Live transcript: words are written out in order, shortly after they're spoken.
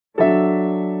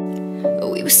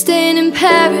We were staying in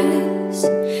Paris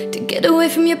to get away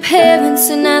from your parents.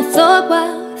 And I thought,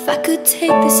 wow, if I could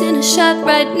take this in a shot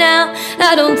right now,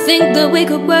 I don't think that we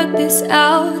could work this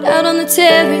out on the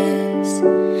terrace.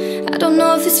 I don't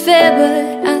know if it's fair,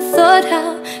 but I thought,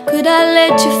 how could I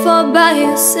let you fall by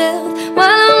yourself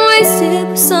while I'm wasted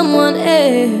with someone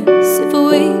else? If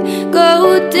we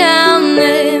go down,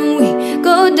 then we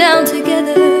go down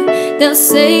together. They'll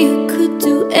say you could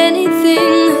do anything,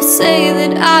 they'll say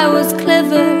that I was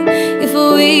clever. If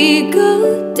we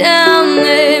go down,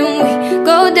 then we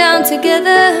go down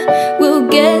together. We'll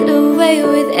get away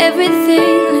with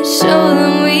everything. Let's show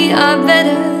them we are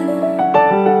better.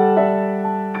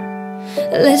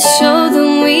 Let's show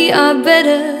them we are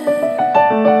better.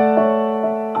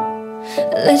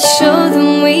 Let's show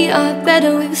them we are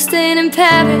better. We were staying in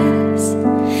Paris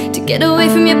to get away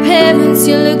from your parents.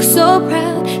 You look so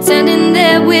proud, standing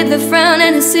there with a frown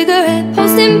and a cigarette,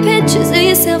 posting pictures of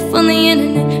yourself on the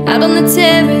internet, out on the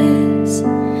terrace.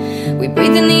 We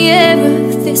breathe in the air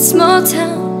of this small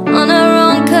town, on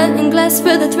our own, cutting glass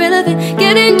for the thrill of it,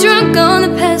 getting drunk on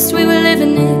the past we were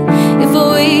living in. If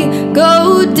we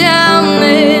go down,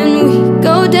 then we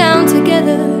go down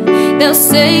together. They'll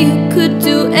say you could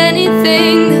do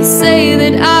anything, they'll say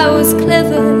that I was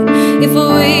clever. If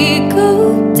we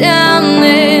go down,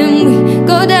 then we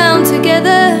go down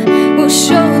together. We'll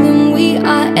show them we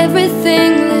are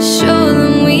everything. Let's show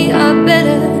them we are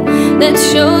better. Let's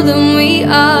show them we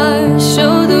are,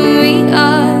 show them we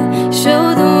are,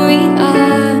 show them we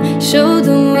are, show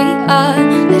them we are.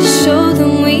 Let's show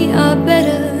them we are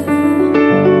better.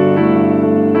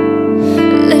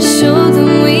 Let's show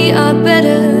them we are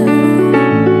better.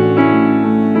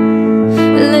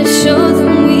 Let's show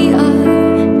them we are.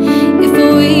 If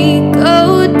we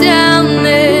go down,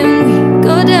 then we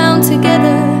go down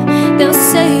together. They'll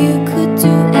say you could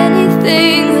do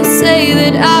anything, they'll say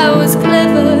that I was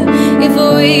clever. If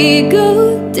we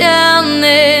go down,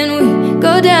 then we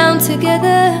go down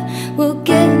together. We'll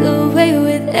get away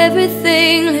with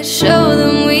everything. Let's show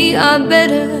them we are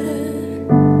better.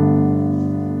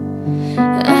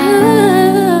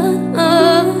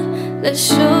 Let's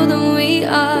show them we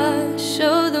are,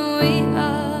 show them we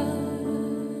are.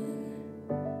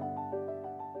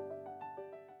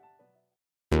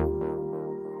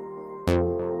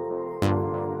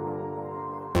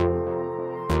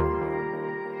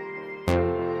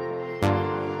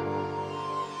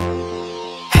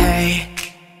 Hey,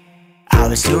 I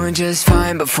was doing just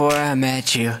fine before I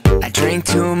met you. I drink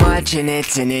too much and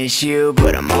it's an issue,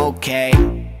 but I'm okay.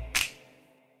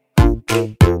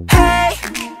 Hey,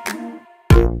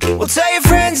 well, tell your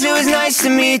friends it was nice to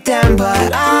meet them,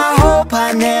 but I hope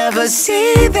I never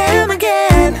see them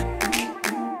again.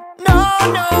 No,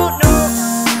 no, no.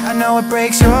 I know it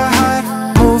breaks your heart.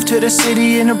 Moved to the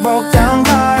city in a broke down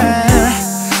car, and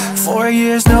 4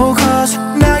 years no calls.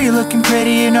 Now you're looking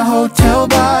pretty in a hotel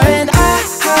bar, and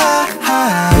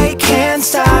I can't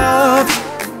stop.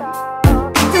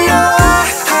 No,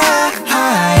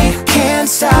 I can't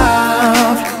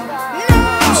stop.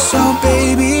 So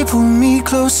baby, pull me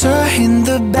closer in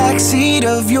the backseat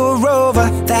of your Rover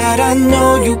that I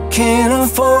know you can't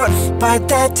afford. Bite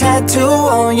that tattoo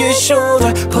on your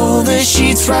shoulder. Pull the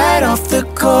sheets right off the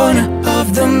corner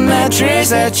of the mattress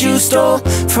that you stole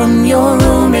from your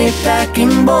roommate back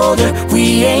in Boulder.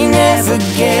 We ain't never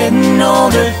getting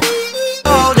older.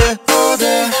 Older,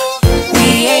 older.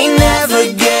 We ain't never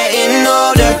getting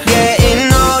older.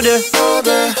 Getting older,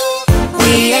 older.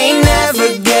 We ain't never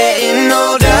getting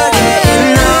older.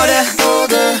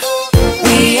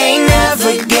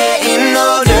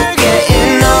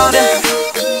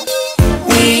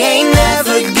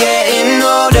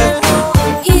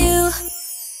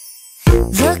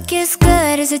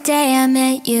 The day I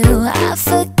met you, I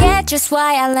forget just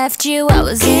why I left you. I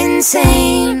was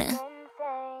insane.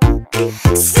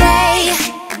 Stay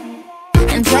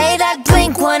and play that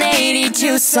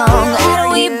Blink-182 song that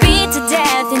we beat to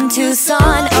death in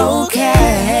Tucson.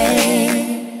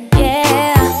 Okay,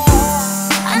 yeah.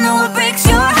 I know it breaks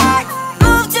your heart.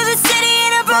 Moved to the city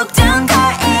in a broke down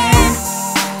car, and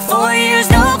 4 years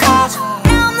no calls.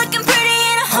 Now I'm looking pretty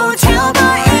in a hotel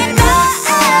bar, and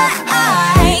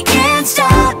I can't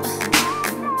stop.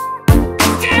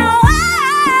 No,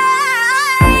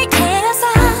 I can't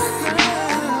stop.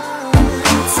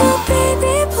 So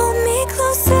baby, pull me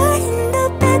closer in the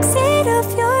backseat of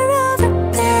your Rover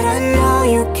that I know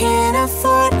you can't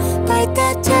afford. Bite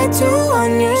that tattoo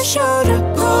on your shoulder.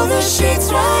 Pull the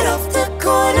sheets right off the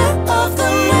corner of the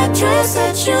mattress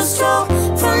that you stole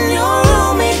from your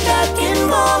roommate back in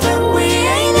Boulder. We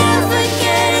ain't never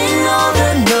getting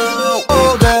older. No,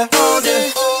 older, older.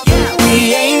 We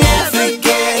ain't never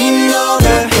getting older.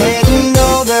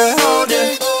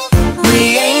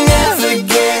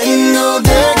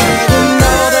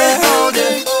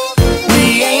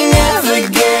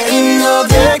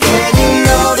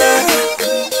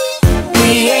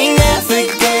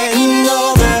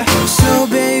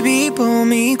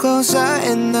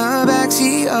 mimosa in the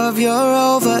backseat of your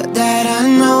Rover that I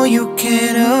know you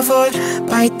can't afford.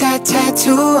 Bite that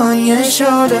tattoo on your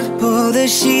shoulder. Pull the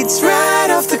sheets right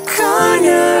off the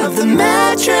corner of the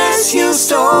mattress you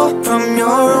stole from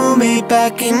your roommate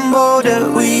back in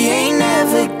Boulder. We ain't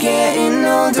never getting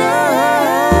older.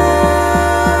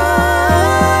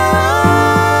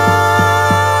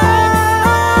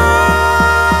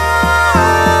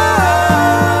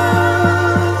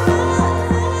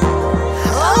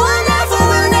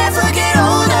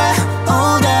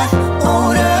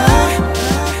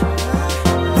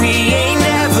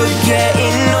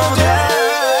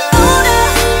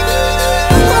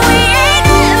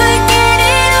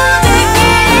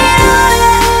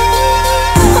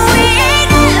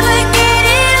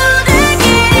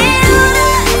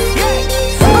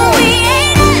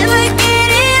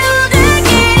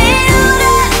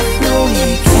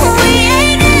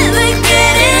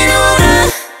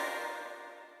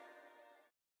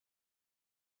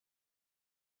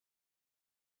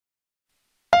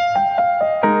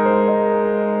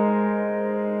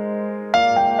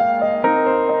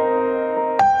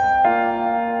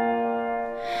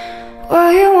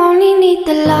 Well, you only need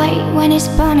the light when it's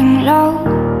burning low.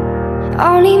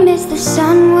 Only miss the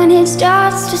sun when it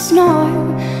starts to snow.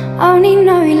 Only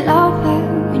know you love her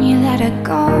when you let her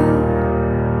go.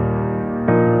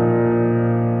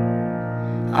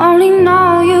 Only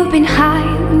know you've been high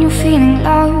when you're feeling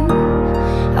low.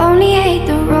 Only hate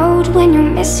the road when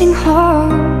you're missing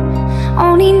home.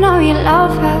 Only know you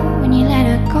love her when you let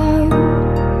her go.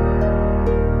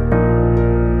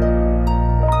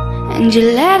 And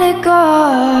you let her go.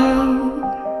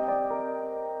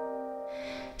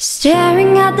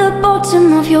 Staring at the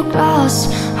bottom of your glass,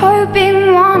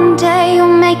 hoping one day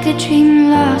you'll make a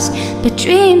dream last. But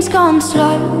dreams come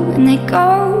slow and they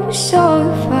go so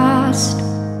fast.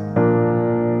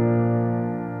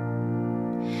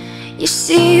 You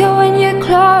see her when you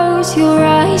close your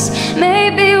eyes.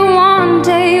 Maybe one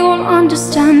day you'll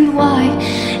understand why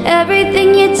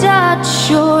everything you touch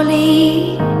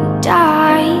surely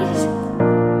dies.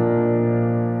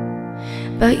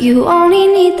 But you only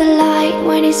need the light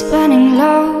when it's burning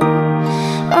low.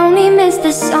 Only miss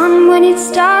the sun when it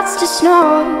starts to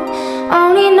snow.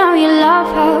 Only know you love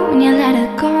her when you let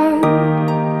her go.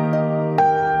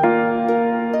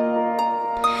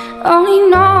 Only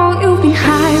know you've been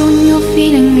high when you're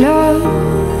feeling low.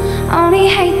 Only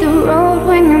hate the road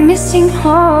when you're missing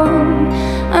home.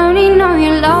 Only know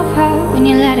you love her when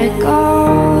you let her go.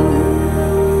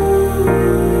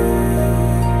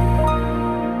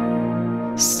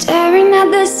 Staring at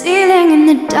the ceiling in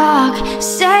the dark,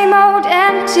 same old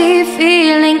empty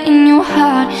feeling in your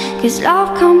heart. 'Cause love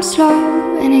comes slow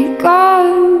and it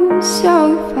goes so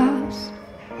fast.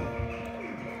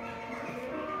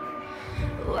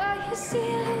 Well, you see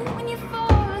her when you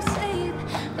fall asleep,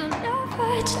 but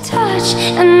never to touch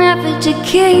and never to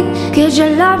keep. 'Cause you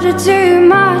loved her too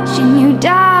much and you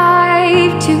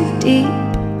dive too deep.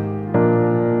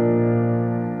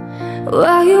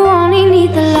 Well, you only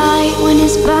need the light when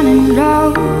it's burning low.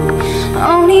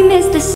 Only miss the